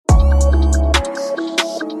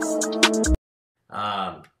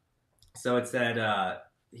So it said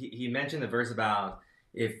he mentioned the verse about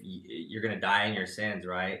if you're going to die in your sins,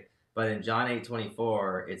 right? But in John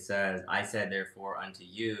 8:24, it says, I said therefore unto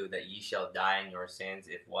you that ye shall die in your sins,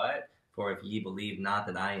 if what? For if ye believe not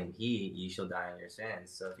that I am he, ye shall die in your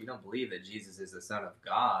sins. So if you don't believe that Jesus is the Son of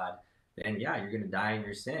God, then yeah, you're going to die in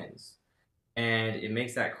your sins. And it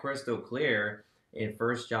makes that crystal clear in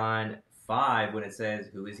 1 John 5 when it says,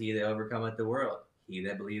 who is he that overcometh the world? He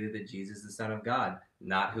that believeth that Jesus is the Son of God.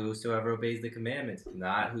 Not whosoever obeys the commandments,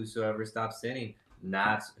 not whosoever stops sinning,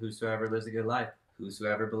 not whosoever lives a good life,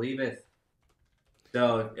 whosoever believeth.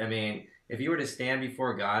 So, I mean, if you were to stand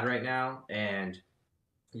before God right now and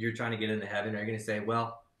you're trying to get into heaven, are you going to say,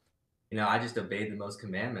 well, I just obeyed the most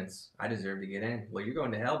commandments. I deserve to get in. Well, you're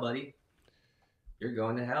going to hell, buddy. You're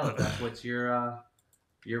going to hell if that's what your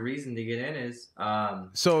reason to get in is.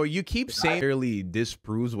 So you keep saying really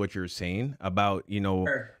disproves what you're saying about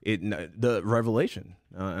the revelation,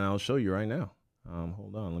 and I'll show you right now.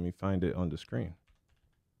 Hold on, let me find it on the screen.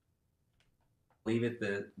 Believe it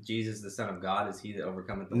that Jesus, the Son of God, is he that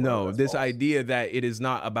overcometh the world. No, this idea that it is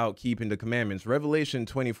not about keeping the commandments. Revelation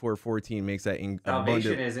 24:14 makes that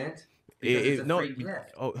salvation isn't. Because it's a free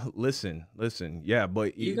gift. Oh, listen. Yeah,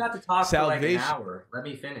 but you got to talk for like an hour. Let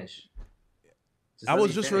me finish. I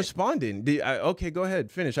was just responding. Okay, go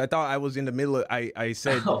ahead, finish. I thought I was in the middle of. I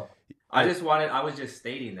said. Oh, I was just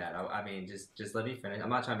stating that. I mean, just let me finish. I'm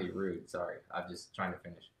not trying to be rude. Sorry, I'm just trying to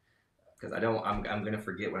finish because I'm gonna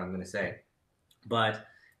forget what I'm gonna say. But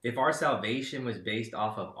if our salvation was based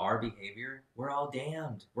off of our behavior, we're all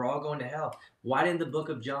damned. We're all going to hell. Why didn't the book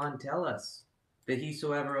of John tell us that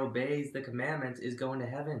whosoever obeys the commandments is going to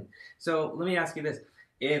heaven? So let me ask you this.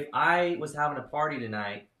 If I was having a party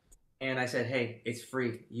tonight and I said, hey, it's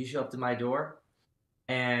free. You show up to my door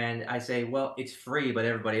and I say, well, it's free, but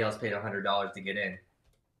everybody else paid $100 to get in.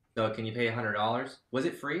 So can you pay $100? Was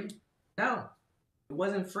it free? No, it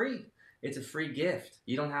wasn't free. It's a free gift.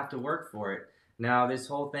 You don't have to work for it. Now, this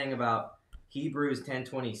whole thing about Hebrews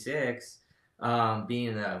 10:26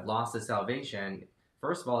 being the loss of salvation,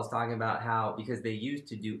 first of all, it's talking about how, because they used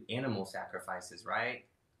to do animal sacrifices, right?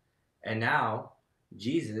 And now,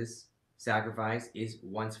 Jesus' sacrifice is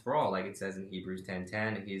once for all, like it says in Hebrews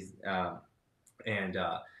 10:10.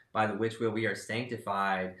 By the which will we are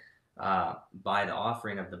sanctified by the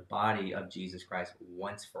offering of the body of Jesus Christ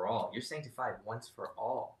once for all. You're sanctified once for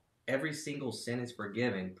all. Every single sin is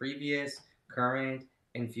forgiven, previous, current,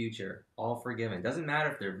 and future, all forgiven. Doesn't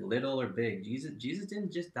matter if they're little or big. Jesus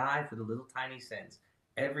didn't just die for the little tiny sins.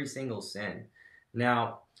 Every single sin.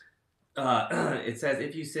 Now, it says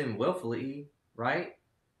if you sin willfully, right?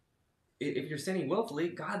 If you're sinning willfully,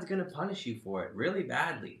 God's going to punish you for it really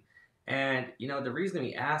badly. And, the reason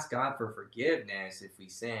we ask God for forgiveness if we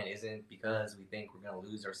sin isn't because we think we're going to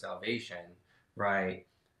lose our salvation, right?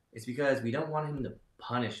 It's because we don't want him to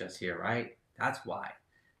punish us here, right? That's why.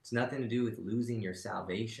 It's nothing to do with losing your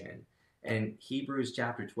salvation. And Hebrews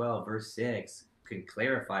chapter 12, verse 6 can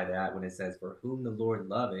clarify that when it says, for whom the Lord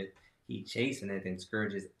loveth, he chasteneth and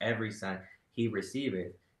scourges every son he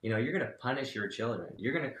receiveth. You're going to punish your children.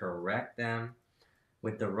 You're going to correct them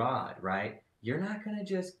with the rod, right? You're not going to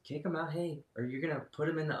just kick them out, hey, or you're going to put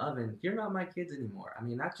them in the oven. You're not my kids anymore. I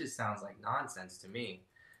mean, that just sounds like nonsense to me.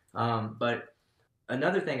 But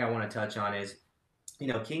another thing I want to touch on is,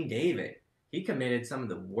 King David, he committed some of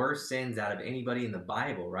the worst sins out of anybody in the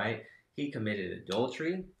Bible, right? He committed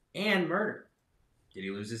adultery and murder. Did he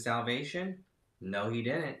lose his salvation? No, he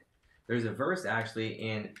didn't. There's a verse actually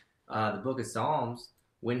in the book of Psalms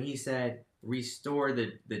when he said, restore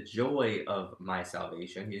the joy of my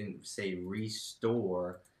salvation. He didn't say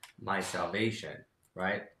restore my salvation,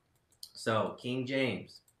 right? So King David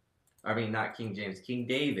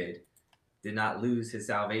did not lose his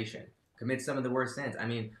salvation. Commit some of the worst sins. I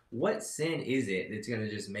mean, what sin is it that's going to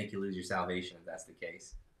just make you lose your salvation if that's the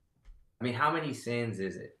case? I mean, how many sins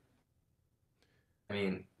is it? I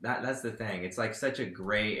mean, that's the thing. It's like such a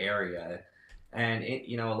gray area. And,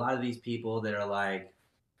 a lot of these people that are like,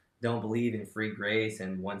 don't believe in free grace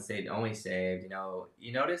and once saved, always saved,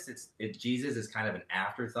 you notice Jesus is kind of an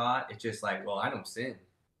afterthought. It's just like, well, I don't sin.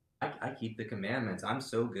 I keep the commandments. I'm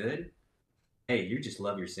so good. Hey, you just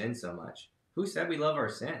love your sin so much. Who said we love our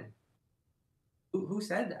sin? Who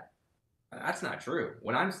said that? That's not true.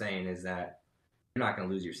 What I'm saying is that you're not going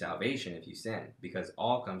to lose your salvation if you sin, because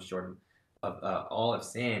all comes short of all have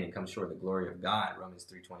sinned and come short of the glory of God. Romans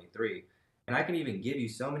 3:23. And I can even give you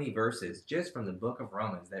so many verses just from the book of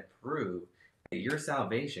Romans that prove that your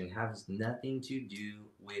salvation has nothing to do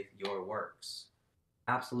with your works.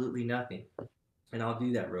 Absolutely nothing. And I'll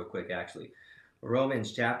do that real quick, actually.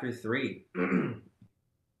 Romans chapter 3.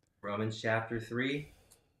 Romans chapter 3.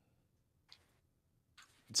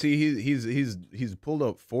 See, he's pulled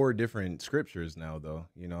up 4 different scriptures now, though.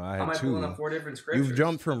 You know, I How am had I pulling 2. up 4 different You've scriptures?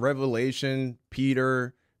 jumped from Revelation,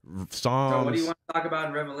 Peter, So what do you Psalms. want to talk about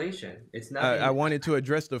in Revelation? It's I nothing. wanted to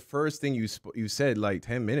address the first thing you said like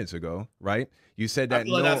 10 minutes ago, right? You said I that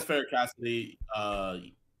feel like that's fair, Cassady.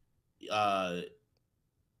 I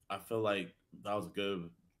feel like that was a good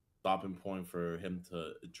stopping point for him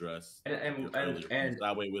to address. And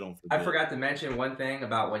that way we don't forget. I forgot to mention one thing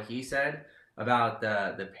about what he said about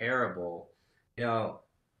the parable. You know,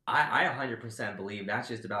 I 100% believe that's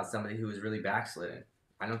just about somebody who is really backslidden.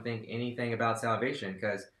 I don't think anything about salvation,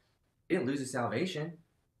 because he didn't lose his salvation.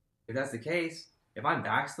 If that's the case, if I'm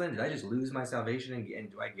backslidden, did I just lose my salvation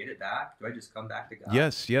and do I get it back? Do I just come back to God?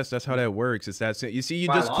 Yes, that's how that works. It's that you see, you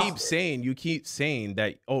just keep saying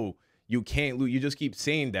that, oh, you can't lose. You just keep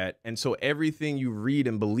saying that, and so everything you read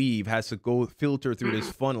and believe has to go filter through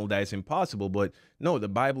this funnel that's impossible. But no, the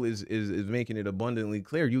Bible is making it abundantly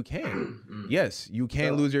clear you can. Yes, you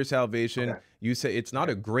can lose your salvation. Okay. You say it's not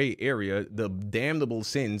a gray area. The damnable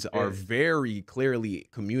sins are very clearly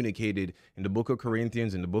communicated in the book of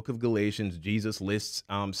Corinthians, in the book of Galatians. Jesus lists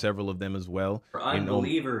several of them as well. For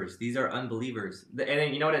unbelievers, these are unbelievers. And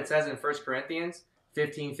then you know what it says in 1 Corinthians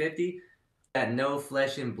 15:50? That no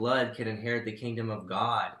flesh and blood can inherit the kingdom of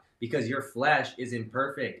God, because your flesh is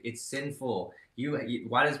imperfect. It's sinful.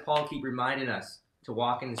 Why does Paul keep reminding us to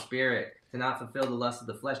walk in the Spirit, to not fulfill the lust of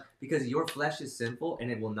the flesh? Because your flesh is sinful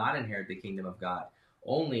and it will not inherit the kingdom of God.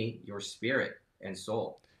 Only your spirit and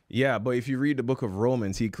soul. Yeah, but if you read the book of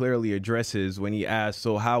Romans, he clearly addresses when he asks,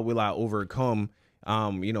 so how will I overcome,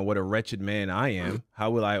 what a wretched man I am? How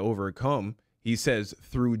will I overcome? He says,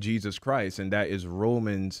 through Jesus Christ. And that is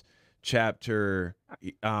Romans chapter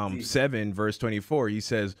 7, verse 24. He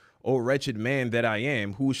says, "O wretched man that I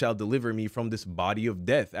am, who shall deliver me from this body of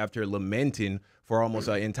death?" After lamenting for almost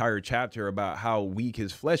an entire chapter about how weak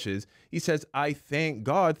his flesh is, he says, "I thank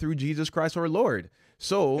God through Jesus Christ our Lord."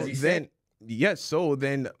 So then with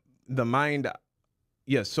the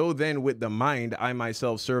mind I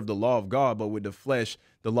myself serve the law of God, but with the flesh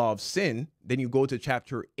the law of sin. Then you go to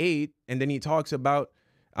chapter 8, and then he talks about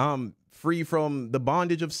free from the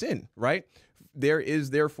bondage of sin, right? There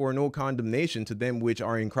is therefore no condemnation to them which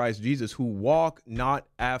are in Christ Jesus, who walk not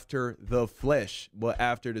after the flesh, but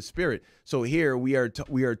after the Spirit. So here we are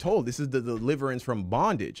told this is the deliverance from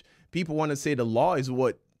bondage. People want to say the law is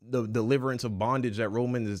what the deliverance of bondage that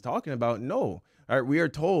Romans is talking about. No. All right, we are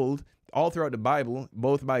told all throughout the Bible,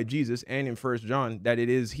 both by Jesus and in 1 John, that it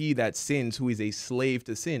is he that sins who is a slave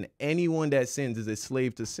to sin. Anyone that sins is a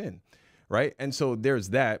slave to sin. Right. And so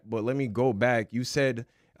there's that. But let me go back. You said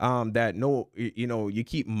that you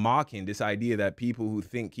keep mocking this idea that people who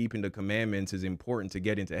think keeping the commandments is important to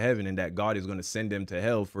get into heaven, and that God is going to send them to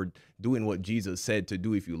hell for doing what Jesus said to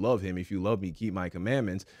do. If you love him, if you love me, keep my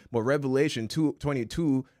commandments. But Revelation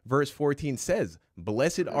 22 verse 14 says,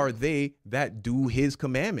 "Blessed are they that do his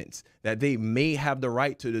commandments, that they may have the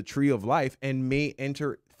right to the tree of life and may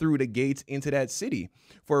enter through the gates into that city.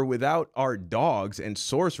 For without are dogs and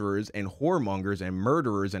sorcerers and whoremongers and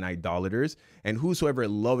murderers and idolaters, and whosoever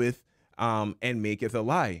loveth and maketh a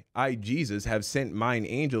lie. I, Jesus, have sent mine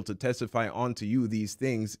angel to testify unto you these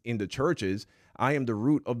things in the churches. I am the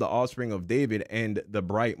root of the offspring of David and the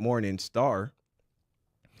bright morning star."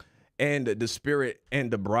 And the Spirit and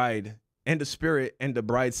the bride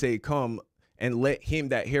say, "Come." And let him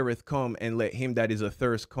that heareth come, and let him that is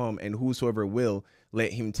athirst come, and whosoever will,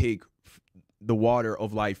 let him take the water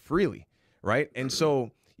of life freely, right? And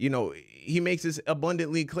so, he makes this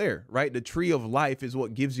abundantly clear, right? The tree of life is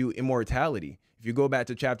what gives you immortality. If you go back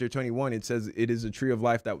to chapter 21, it says it is a tree of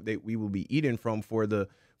life that we will be eaten from for the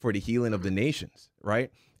healing of the nations,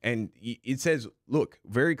 right? And it says, look,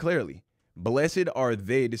 very clearly, "Blessed are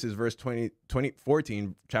they," this is verse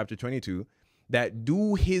 14, chapter 22, "that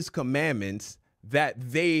do his commandments, that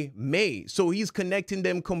they may." So he's connecting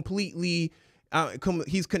them completely.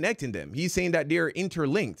 He's connecting them. He's saying that they're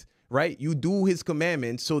interlinked, right? You do his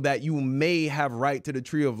commandments so that you may have right to the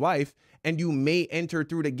tree of life, and you may enter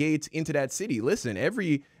through the gates into that city. Listen,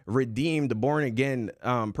 every redeemed, born again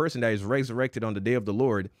person that is resurrected on the day of the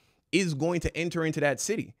Lord is going to enter into that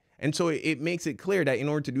city. And so it makes it clear that in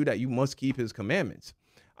order to do that, you must keep his commandments.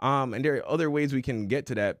 And there are other ways we can get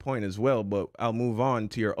to that point as well, but I'll move on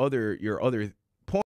to your other